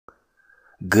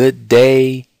Good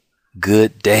day,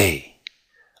 good day.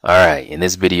 Alright, in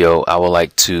this video I would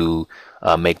like to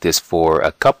make this for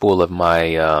a couple of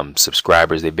my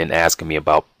subscribers. They've been asking me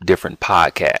about different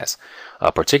podcasts,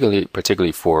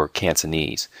 particularly for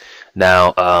Cantonese.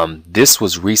 Now, this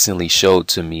was recently showed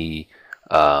to me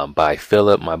by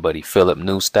Philip, my buddy Philip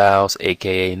New Styles,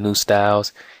 aka New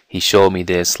Styles. He showed me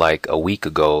this like a week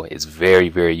ago. It's very,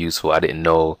 very useful. I didn't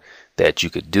know that you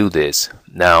could do this.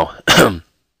 Now,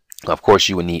 of course,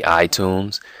 you would need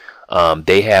iTunes.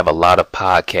 They have a lot of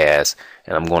podcasts,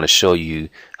 and I'm going to show you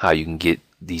how you can get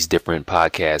these different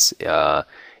podcasts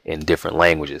in different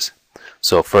languages.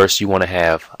 So first, you want to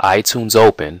have iTunes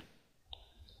open,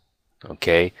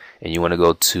 okay, and you want to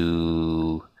go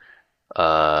to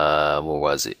what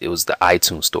was it? It was the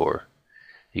iTunes store.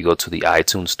 You go to the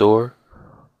iTunes store,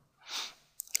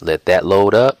 let that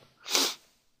load up,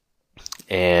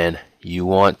 and you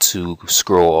want to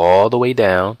scroll all the way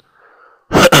down.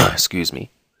 Excuse me.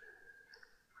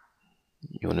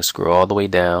 You want to scroll all the way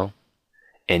down,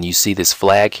 and you see this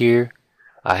flag here.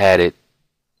 I had it.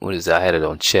 What is it? I had it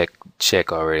on check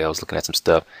already. I was looking at some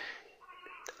stuff.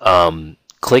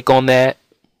 Click on that.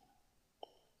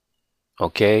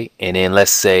 Okay, and then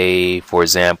let's say, for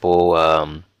example, I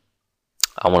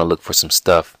want to look for some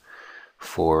stuff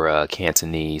for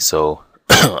Cantonese. So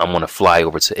I'm going to fly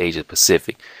over to Asia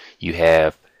Pacific. You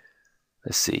have,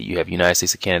 let's see, you have United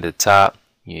States and Canada at the top.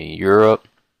 You have Europe.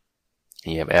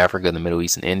 And you have Africa, the Middle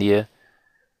East, and India. And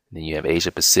then you have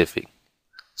Asia Pacific.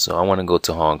 So I want to go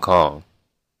to Hong Kong.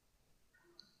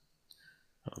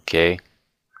 Okay.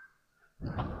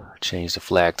 Change the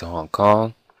flag to Hong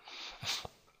Kong.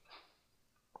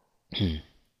 And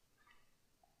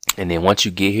then once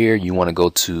you get here, you want to go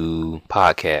to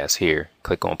podcast here.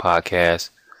 Click on podcast.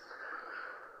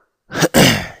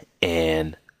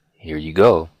 And here you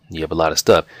go. You have a lot of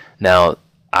stuff. Now,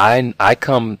 I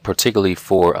come particularly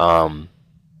for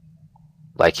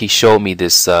like he showed me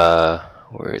this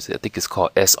where is it? I think it's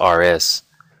called SRS.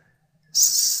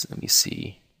 Let me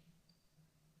see.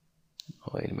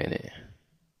 Wait a minute.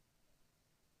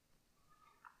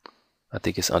 I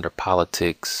think it's under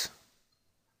politics.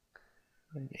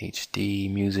 HD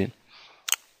music.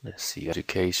 Let's see,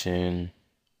 education.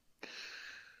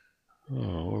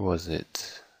 Oh, where was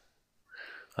it?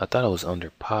 I thought it was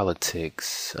under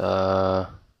politics.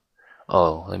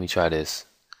 Oh, let me try this.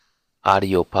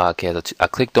 Audio podcast. I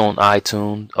clicked on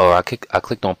iTunes, or I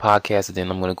clicked on podcast, and then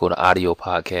I'm gonna go to audio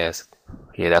podcast.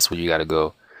 Yeah, that's where you gotta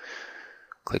go.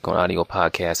 Click on audio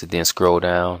podcast, and then scroll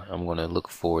down. I'm gonna look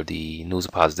for the news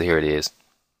repository. Here it is.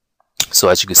 So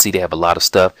as you can see, they have a lot of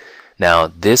stuff. Now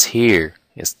this here,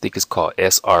 I think it's called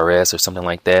SRS or something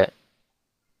like that.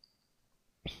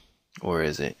 Where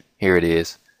is it? Here it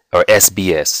is. Or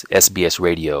SBS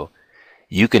radio.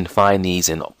 You can find these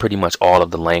in pretty much all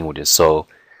of the languages. So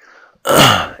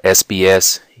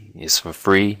SBS is for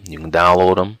free. You can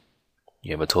download them.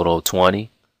 You have a total of 20.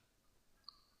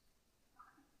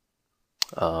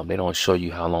 They don't show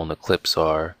you how long the clips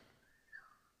are.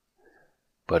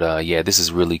 But yeah, this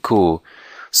is really cool.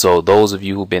 So those of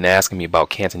you who've been asking me about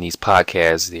Cantonese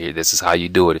podcasts, this is how you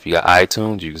do it. If you got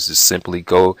iTunes, you can just simply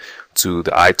go to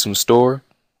the iTunes store,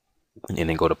 and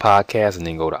then go to podcast, and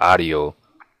then go to audio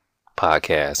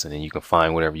podcast, and then you can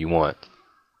find whatever you want.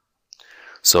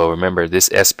 So remember, this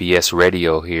SBS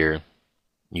radio here,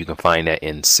 you can find that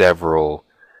in several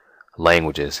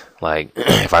languages. Like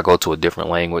if I go to a different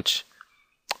language,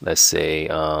 let's say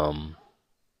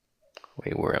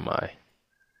wait, where am I?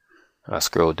 I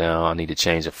scroll down. I need to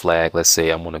change the flag. Let's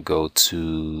say I'm gonna go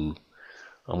to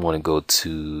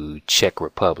Czech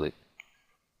Republic.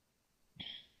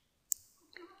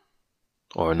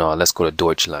 Or no, let's go to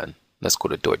Deutschland. Let's go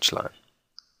to Deutschland.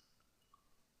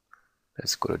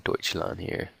 Let's go to Deutschland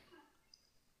here.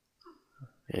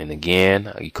 And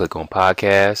again, you click on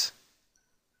podcast.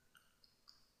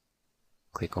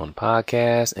 Click on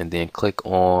podcast, and then click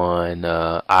on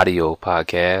audio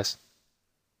podcast.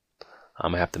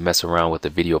 I'm gonna have to mess around with the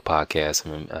video podcast.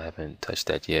 I haven't touched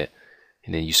that yet.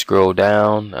 And then you scroll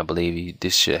down. I believe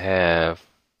this should have.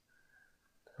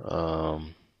 Wait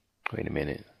a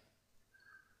minute.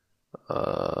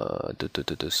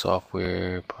 The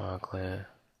software podcast.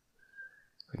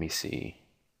 Let me see.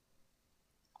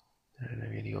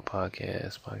 Video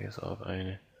podcast off.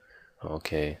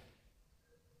 Okay.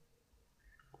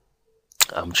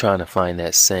 I'm trying to find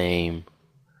that same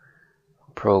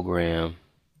program.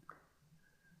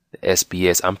 The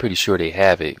SBS. I'm pretty sure they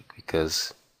have it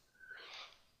because.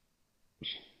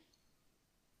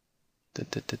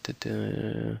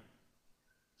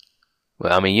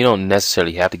 Well, I mean, you don't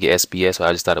necessarily have to get SBS, so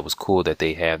I just thought it was cool that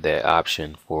they have that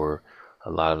option for a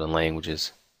lot of the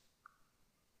languages.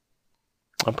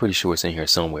 I'm pretty sure it's in here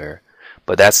somewhere.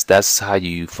 But that's how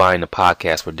you find the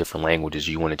podcast for different languages.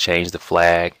 You want to change the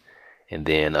flag and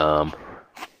then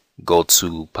go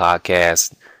to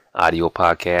podcast, audio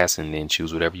podcast, and then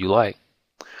choose whatever you like.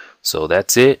 So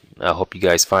that's it. I hope you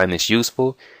guys find this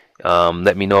useful.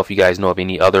 Let me know if you guys know of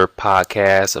any other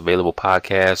podcasts, available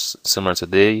podcasts similar to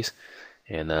these.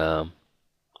 And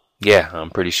yeah, I'm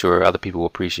pretty sure other people will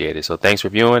appreciate it. So thanks for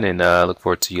viewing, and look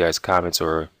forward to you guys' comments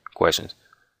or questions.